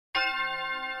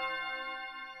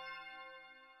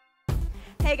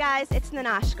Hey guys, it's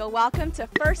Nanashka. Welcome to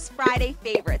First Friday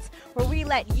Favorites, where we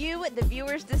let you, the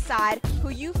viewers, decide who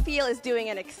you feel is doing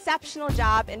an exceptional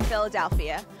job in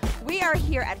Philadelphia. We are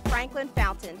here at Franklin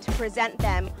Fountain to present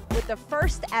them with the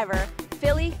first ever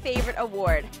Philly Favorite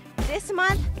Award. This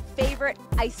month, Favorite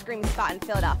Ice Cream Spot in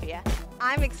Philadelphia.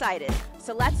 I'm excited,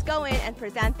 so let's go in and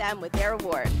present them with their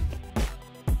award.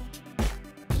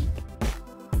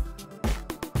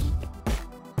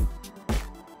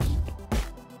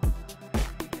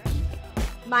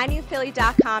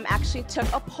 MyNewPhilly.com actually took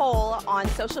a poll on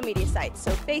social media sites,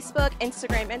 so Facebook,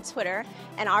 Instagram, and Twitter,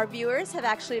 and our viewers have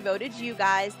actually voted you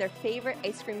guys their favorite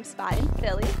ice cream spot in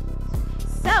Philly.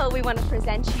 So we want to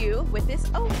present you with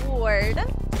this award,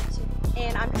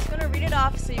 and I'm just going to read it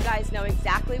off so you guys know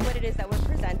exactly what it is that we're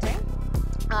presenting.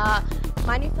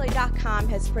 MyNewPhilly.com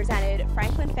has presented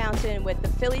Franklin Fountain with the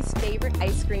Philly's favorite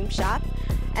ice cream shop,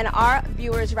 and our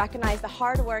viewers recognize the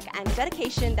hard work and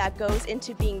dedication that goes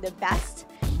into being the best.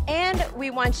 And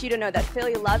we want you to know that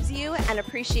Philly loves you and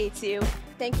appreciates you.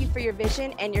 Thank you for your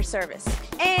vision and your service.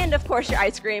 And of course your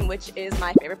ice cream, which is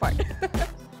my favorite part.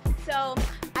 So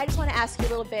I just want to ask you a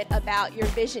little bit about your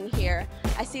vision here.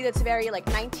 I see that's very like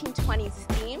 1920s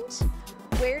themed.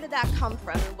 Where did that come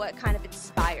from and what kind of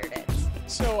inspired it?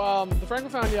 So the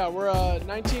Franklin Fountain, yeah, we're a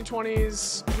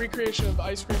 1920s recreation of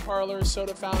ice cream parlor,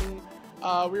 soda fountain.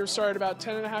 We were started about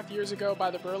 10.5 years ago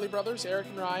by the Burley brothers, Eric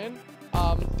and Ryan.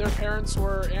 Their parents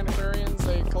were antiquarians.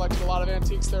 They collected a lot of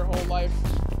antiques their whole life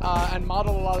and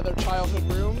modeled a lot of their childhood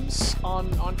rooms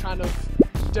on kind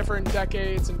of different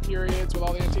decades and periods with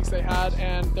all the antiques they had.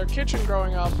 And their kitchen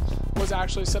growing up was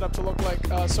actually set up to look like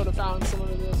a soda fountain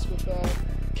similar to this with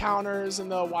the counters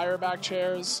and the wire back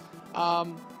chairs.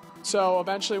 So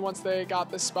eventually once they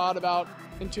got this spot about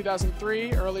in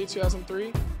 2003, early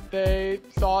 2003, they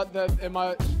thought that it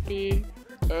might be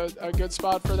a good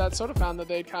spot for that soda fountain that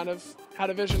they'd kind of had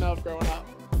a vision of growing up.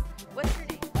 What's your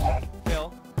name?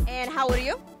 Phil. And how old are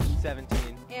you?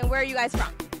 17. And where are you guys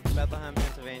from? Bethlehem,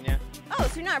 Pennsylvania. Oh,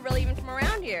 so you're not really even from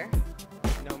around here.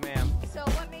 No, ma'am. So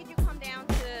what made you come down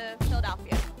to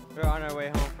Philadelphia? We're on our way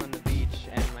home from the beach,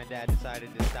 and my dad decided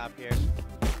to stop here.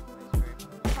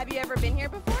 Have you ever been here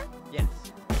before? Yes.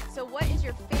 So what is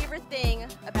your favorite thing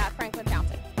about Franklin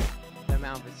Fountain? The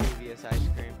Mount Vesuvius ice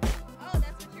cream. Oh,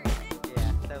 that's what you're eating?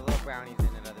 Yeah, the little brownies in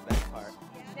it are the best part.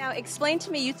 Now, explain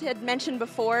to me, you had mentioned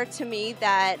before to me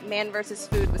that Man vs.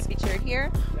 Food was featured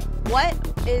here. Yeah.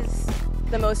 What is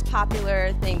the most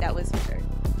popular thing that was featured?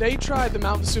 They tried the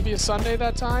Mount Vesuvius sundae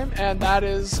that time, and that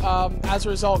is, as a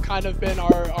result, kind of been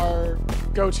our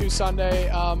go-to sundae.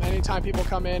 Anytime people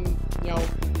come in, you know,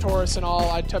 tourists and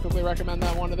all, I typically recommend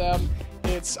that one to them.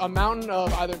 It's a mountain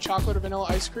of either chocolate or vanilla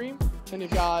ice cream. Then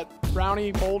you've got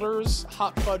brownie boulders,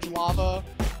 hot fudge lava,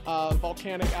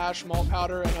 volcanic ash malt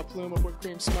powder, and a plume of whipped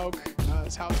cream smoke.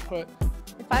 Is how it's put.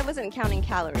 If I wasn't counting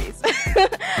calories,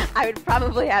 I would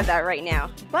probably have that right now.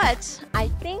 But I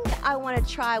think I want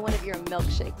to try one of your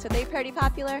milkshakes. Are they pretty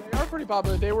popular? They are pretty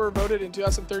popular. They were voted in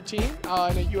 2013 in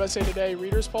a USA Today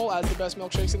Readers Poll as the best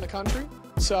milkshakes in the country.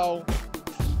 So,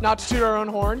 not to toot our own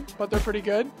horn, but they're pretty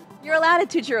good. You're allowed to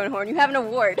toot your own horn. You have an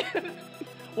award.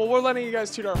 Well, we're letting you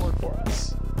guys toot our horn for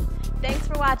us. Thanks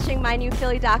for watching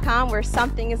MyNewPhilly.com, where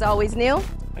something is always new.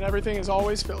 And everything is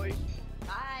always Philly.